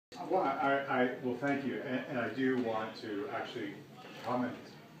Well, well, thank you, and I do want to actually comment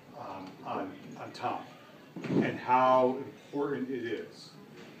on Tom and how important it is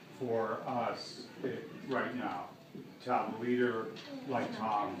for us right now to have a leader like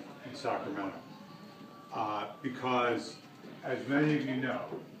Tom in Sacramento, because as many of you know,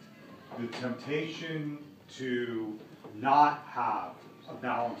 the temptation to not have a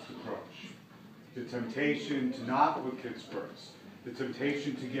balanced approach, the temptation to not put kids first, the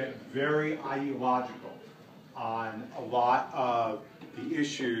temptation to get very ideological on a lot of the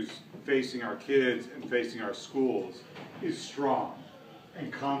issues facing our kids and facing our schools is strong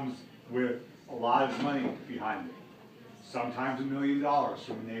and comes with a lot of money behind it. Sometimes $1 million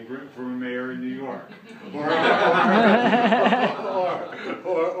from a mayor in New York,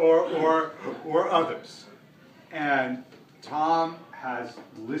 or others. And Tom has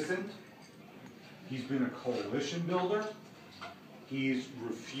listened. He's been a coalition builder. He's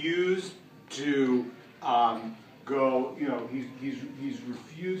refused to go. You know, he's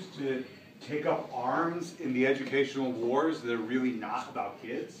refused to take up arms in the educational wars that are really not about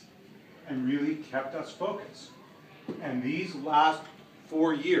kids, and really kept us focused. And these last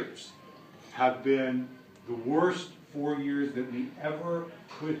 4 years have been the worst 4 years that we ever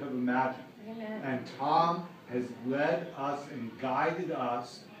could have imagined. Amen. And Tom has led us and guided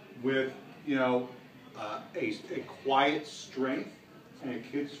us with, you know, a quiet strength and a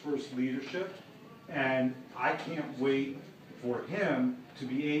kids first leadership. And I can't wait for him to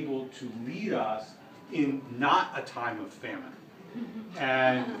be able to lead us in not a time of famine.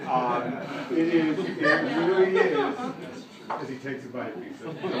 And it really is, as he takes a bite of pizza.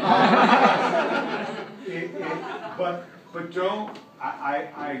 But don't,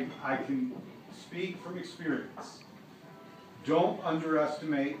 I can speak from experience. Don't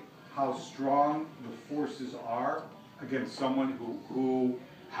underestimate how strong the forces are against someone who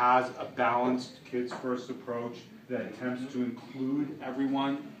has a balanced kids first approach that attempts to include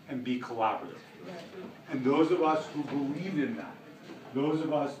everyone and be collaborative. And those of us who believe in that, those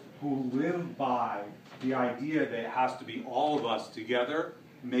of us who live by the idea that it has to be all of us together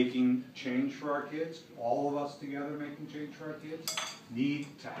making change for our kids, all of us together making change for our kids, need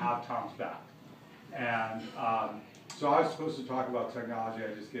to have Tom's back. And so I was supposed to talk about technology,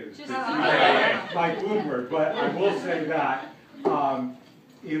 I just gave it like Bloomberg, but I will say that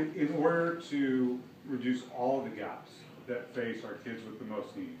in order to reduce all of the gaps that face our kids with the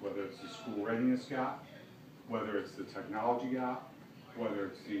most need, whether it's the school readiness gap, whether it's the technology gap, whether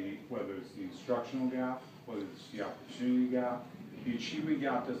it's the instructional gap, whether it's the opportunity gap, the achievement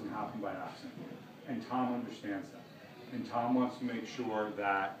gap doesn't happen by accident. And Tom understands that. And Tom wants to make sure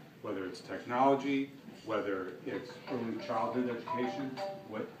that whether it's technology, whether it's early childhood education,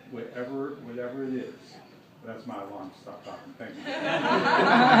 whatever it is, that's my alarm, stop talking, thank you.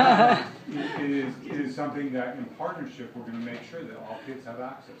 It is something that in partnership we're going to make sure that all kids have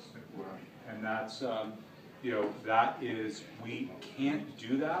access to. And that's, you know, that is, we can't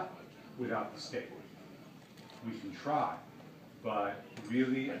do that without the state. We can try, but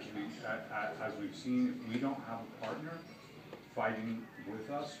really, as we've seen, if we don't have a partner fighting with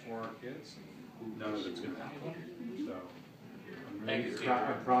us for our kids, none of it's going to happen. So,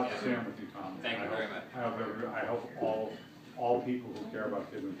 I'm proud to stand with you, Tom. Thank you very much. I hope all people who care about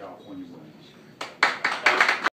kids in California win.